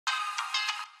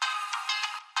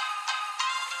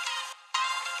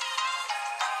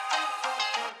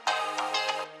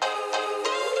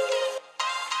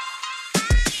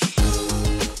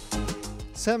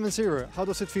Mensiro, how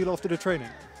does it feel after the training?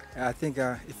 I think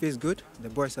it feels good. The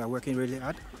boys are working really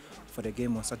hard for the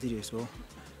game on Saturday, so it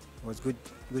was good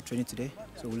training today.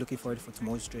 So we're looking forward for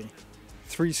tomorrow's training.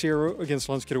 3-0 against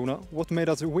Landskrona. What made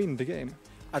us win the game?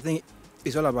 I think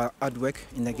it's all about hard work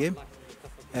in the game,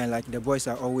 and like the boys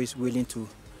are always willing to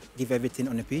give everything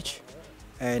on the pitch,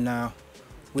 and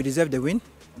we deserve the win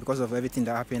because of everything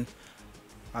that happened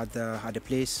at the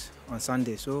place on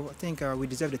Sunday. So I think we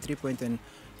deserve the 3 points, and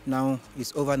now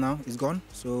it's over. Now it's gone.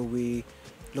 So we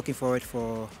looking forward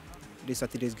for this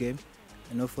Saturday's game,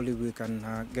 and hopefully we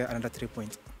can get another 3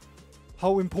 points.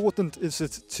 How important is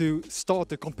it to start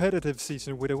the competitive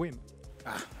season with a win?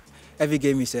 Every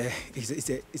game is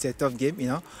a tough game, you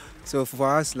know. So for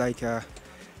us, like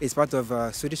it's part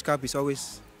of Swedish Cup. It's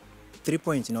always 3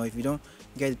 points. You know, if you don't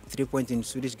get 3 points in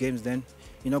Swedish games, then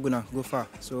you're not gonna go far.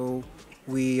 So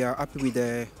we are happy with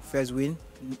the first win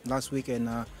last week, and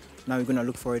now we're gonna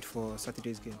look forward for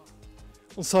Saturday's game.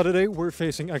 On Saturday, we're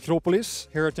facing Akropolis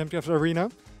here at MTF Arena.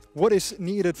 What is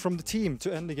needed from the team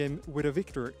to end the game with a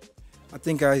victory? I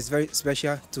think it's very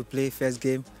special to play first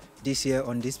game this year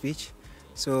on this pitch.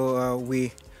 So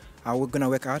we're gonna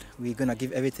work hard. We're gonna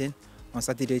give everything on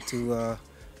Saturday to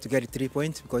get the 3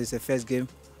 points, because it's the first game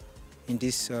in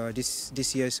this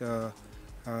year's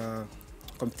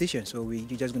competition. So we're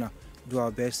just gonna do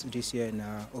our best this year, and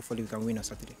hopefully we can win on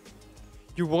Saturday.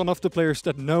 You're one of the players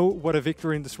that know what a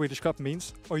victory in the Swedish Cup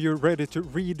means. Are you ready to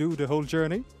redo the whole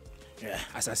journey? Yeah,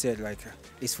 as I said, like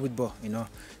it's football, you know.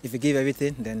 If you give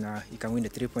everything, then you can win the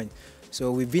 3 points.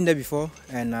 So we've been there before,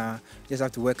 and just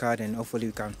have to work hard, and hopefully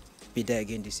we can be there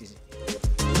again this season.